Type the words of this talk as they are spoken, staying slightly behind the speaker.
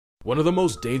One of the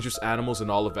most dangerous animals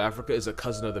in all of Africa is a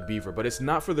cousin of the beaver, but it's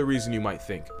not for the reason you might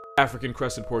think. African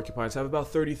crested porcupines have about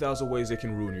 30,000 ways they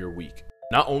can ruin your week.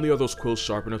 Not only are those quills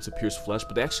sharp enough to pierce flesh,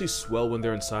 but they actually swell when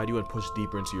they're inside you and push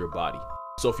deeper into your body.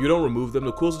 So if you don't remove them,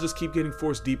 the quills will just keep getting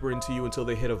forced deeper into you until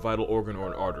they hit a vital organ or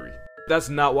an artery. That's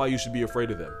not why you should be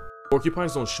afraid of them.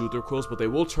 Porcupines don't shoot their quills, but they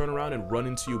will turn around and run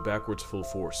into you backwards full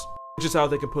force, which is how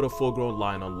they can put a full-grown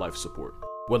lion on life support.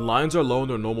 When lions are low on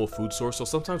their normal food source, they'll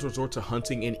sometimes resort to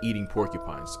hunting and eating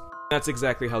porcupines. That's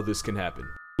exactly how this can happen.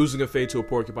 Losing a fade to a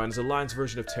porcupine is a lion's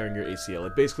version of tearing your ACL.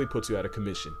 It basically puts you out of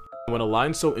commission. And when a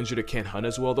lion's so injured it can't hunt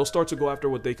as well, they'll start to go after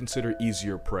what they consider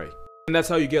easier prey. And that's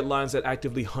how you get lions that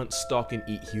actively hunt, stalk, and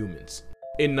eat humans.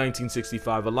 In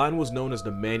 1965, a lion was known as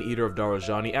the man-eater of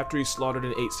Darajani after he slaughtered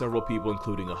and ate several people,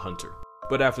 including a hunter.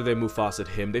 But after they Mufasa'd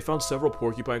him, they found several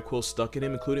porcupine quills stuck in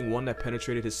him, including one that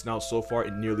penetrated his snout so far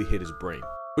it nearly hit his brain.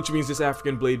 Which means this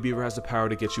African blade beaver has the power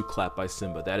to get you clapped by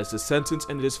Simba. That is the sentence,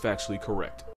 and it is factually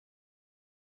correct.